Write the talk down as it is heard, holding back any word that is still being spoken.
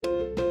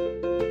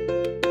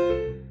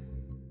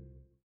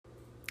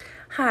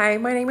Hi,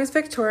 my name is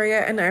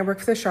Victoria and I work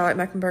for the Charlotte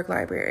Mecklenburg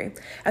Library.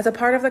 As a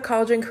part of the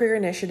College and Career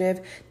Initiative,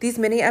 these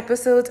mini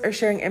episodes are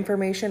sharing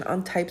information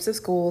on types of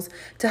schools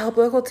to help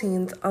local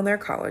teens on their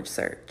college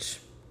search.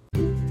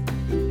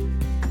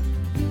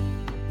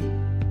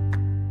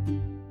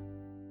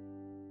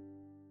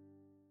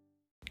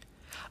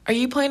 Are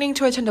you planning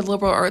to attend a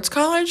liberal arts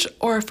college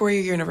or a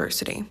four-year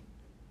university?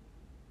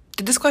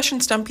 Did this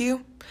question stump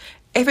you?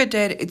 If it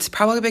did, it's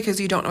probably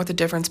because you don't know what the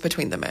difference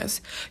between them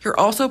is. You're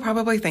also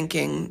probably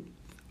thinking,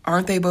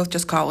 aren't they both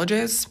just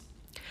colleges?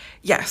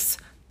 Yes,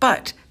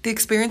 but the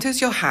experiences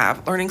you'll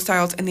have, learning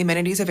styles, and the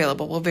amenities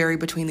available will vary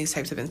between these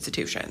types of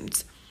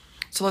institutions.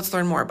 So let's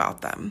learn more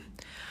about them.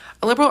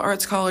 A liberal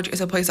arts college is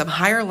a place of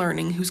higher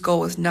learning whose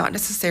goal is not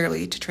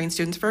necessarily to train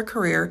students for a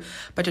career,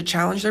 but to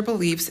challenge their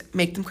beliefs,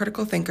 make them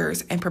critical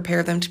thinkers, and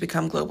prepare them to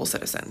become global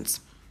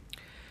citizens.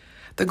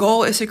 The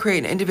goal is to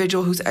create an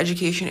individual whose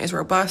education is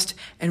robust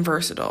and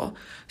versatile.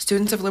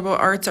 Students of liberal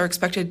arts are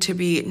expected to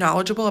be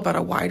knowledgeable about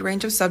a wide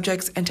range of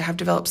subjects and to have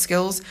developed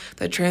skills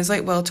that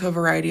translate well to a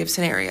variety of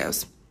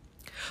scenarios.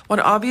 One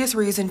obvious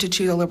reason to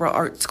choose a liberal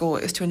arts school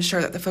is to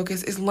ensure that the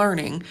focus is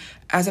learning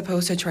as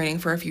opposed to training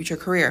for a future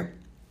career.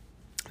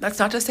 That's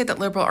not to say that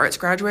liberal arts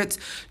graduates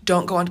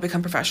don't go on to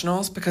become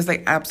professionals, because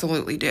they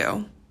absolutely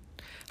do.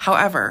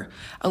 However,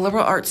 a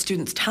liberal arts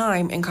student's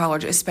time in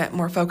college is spent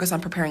more focused on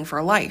preparing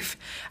for life,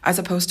 as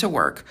opposed to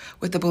work,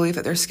 with the belief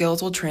that their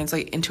skills will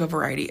translate into a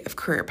variety of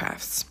career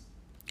paths.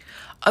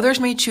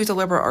 Others may choose a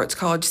liberal arts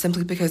college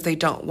simply because they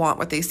don't want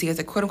what they see as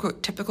a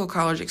quote-unquote typical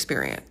college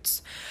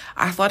experience.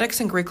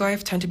 Athletics and Greek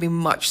life tend to be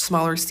much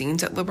smaller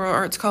scenes at liberal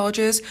arts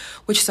colleges,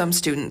 which some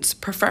students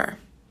prefer.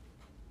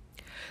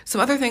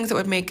 Some other things that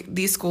would make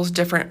these schools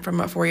different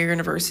from a four-year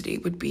university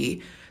would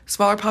be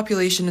smaller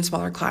population and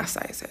smaller class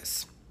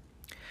sizes,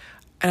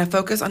 and a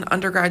focus on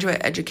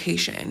undergraduate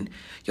education.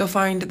 You'll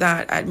find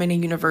that at many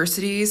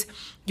universities,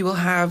 you will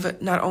have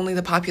not only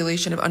the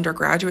population of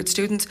undergraduate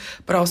students,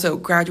 but also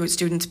graduate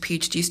students,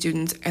 PhD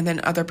students, and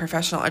then other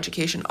professional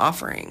education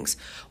offerings,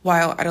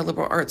 while at a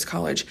liberal arts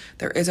college,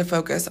 there is a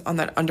focus on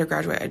that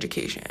undergraduate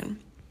education.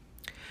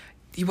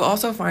 You will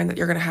also find that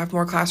you're going to have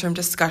more classroom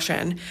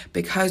discussion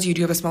because you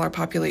do have a smaller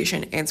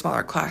population and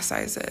smaller class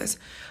sizes,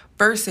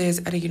 versus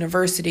at a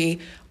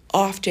university,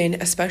 often,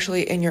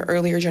 especially in your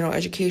earlier general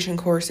education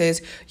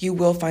courses, you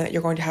will find that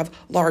you're going to have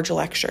large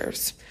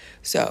lectures.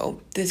 So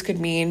this could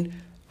mean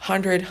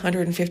 100,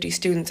 150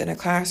 students in a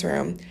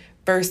classroom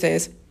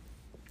versus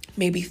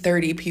maybe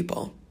 30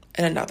 people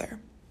in another.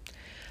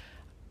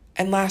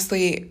 And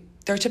lastly,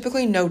 there are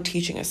typically no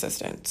teaching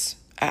assistants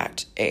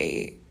at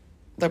a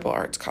liberal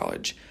arts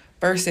college,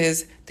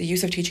 versus the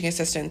use of teaching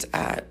assistants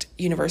at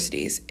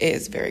universities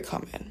is very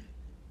common.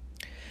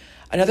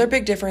 Another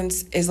big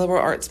difference is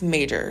liberal arts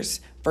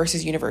majors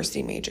versus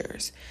university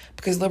majors,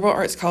 because liberal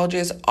arts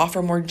colleges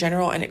offer more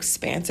general and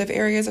expansive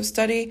areas of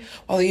study,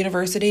 while the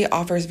university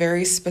offers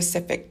very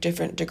specific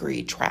different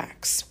degree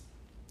tracks.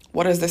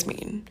 What does this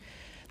mean?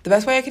 The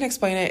best way I can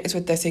explain it is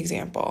with this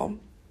example.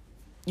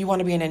 You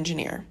want to be an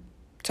engineer.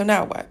 So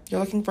now what? You're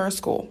looking for a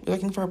school. You're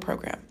looking for a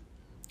program.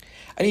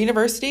 At a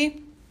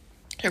university,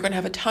 you're going to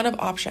have a ton of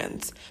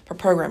options for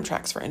program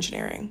tracks for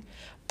engineering.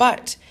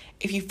 But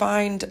if you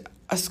find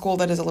a school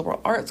that is a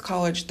liberal arts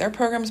college, their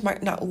programs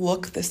might not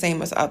look the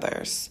same as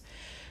others.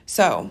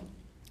 So,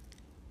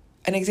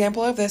 an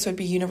example of this would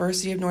be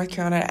University of North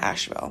Carolina at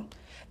Asheville.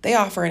 They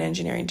offer an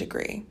engineering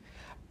degree.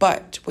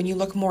 But when you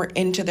look more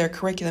into their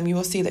curriculum, you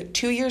will see that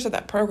 2 years of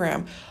that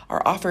program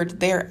are offered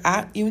there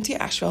at UNC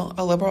Asheville,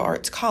 a liberal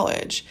arts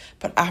college.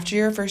 But after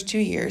your first 2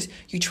 years,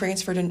 you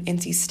transfer to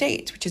NC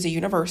State, which is a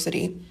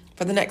university,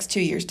 for the next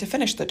 2 years to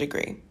finish the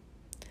degree.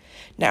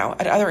 Now,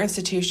 at other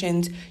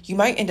institutions, you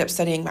might end up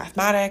studying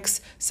mathematics,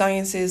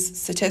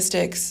 sciences,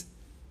 statistics,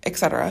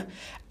 etc.,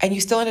 and you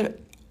still end up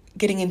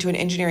getting into an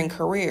engineering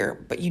career,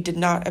 but you did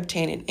not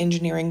obtain an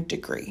engineering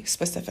degree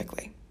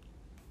specifically.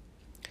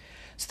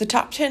 So the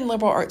top 10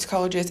 liberal arts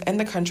colleges in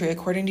the country,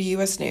 according to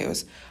U.S.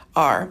 News,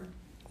 are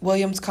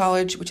Williams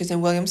College, which is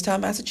in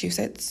Williamstown,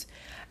 Massachusetts,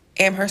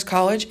 Amherst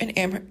College in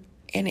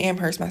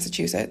Amherst,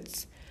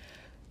 Massachusetts,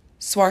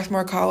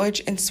 Swarthmore College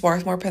in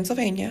Swarthmore,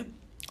 Pennsylvania,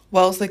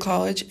 Wellesley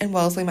College in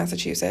Wellesley,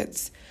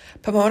 Massachusetts,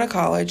 Pomona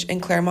College in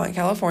Claremont,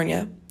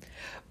 California,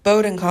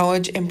 Bowdoin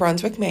College in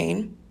Brunswick,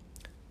 Maine,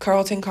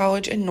 Carleton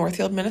College in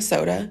Northfield,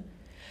 Minnesota,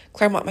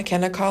 Claremont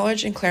McKenna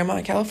College in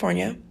Claremont,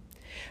 California,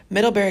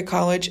 Middlebury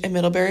College in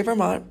Middlebury,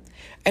 Vermont,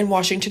 and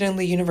Washington and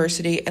Lee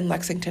University in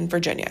Lexington,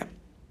 Virginia.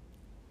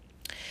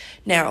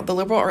 Now, the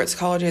liberal arts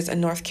colleges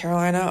in North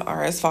Carolina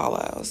are as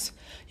follows.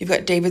 You've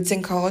got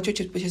Davidson College,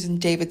 which is in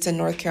Davidson,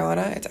 North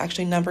Carolina. It's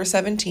actually number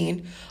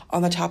 17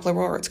 on the top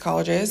liberal arts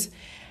colleges.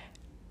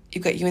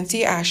 You've got UNC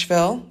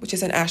Asheville, which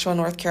is in Asheville,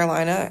 North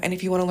Carolina. And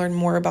if you want to learn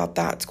more about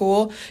that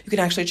school, you can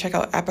actually check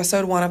out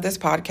episode 1 of this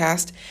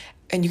podcast,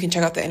 and you can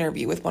check out the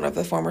interview with one of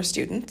the former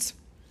students.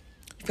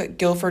 You've got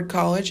Guilford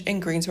College in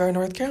Greensboro,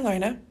 North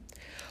Carolina,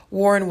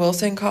 Warren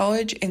Wilson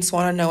College in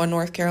Swannanoa,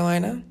 North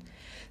Carolina,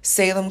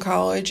 Salem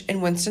College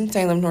in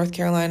Winston-Salem, North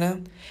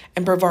Carolina,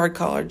 and Brevard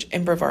College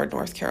in Brevard,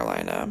 North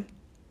Carolina.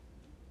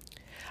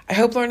 I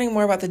hope learning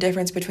more about the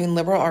difference between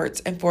liberal arts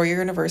and four-year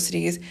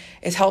universities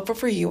is helpful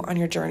for you on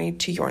your journey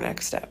to your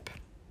next step.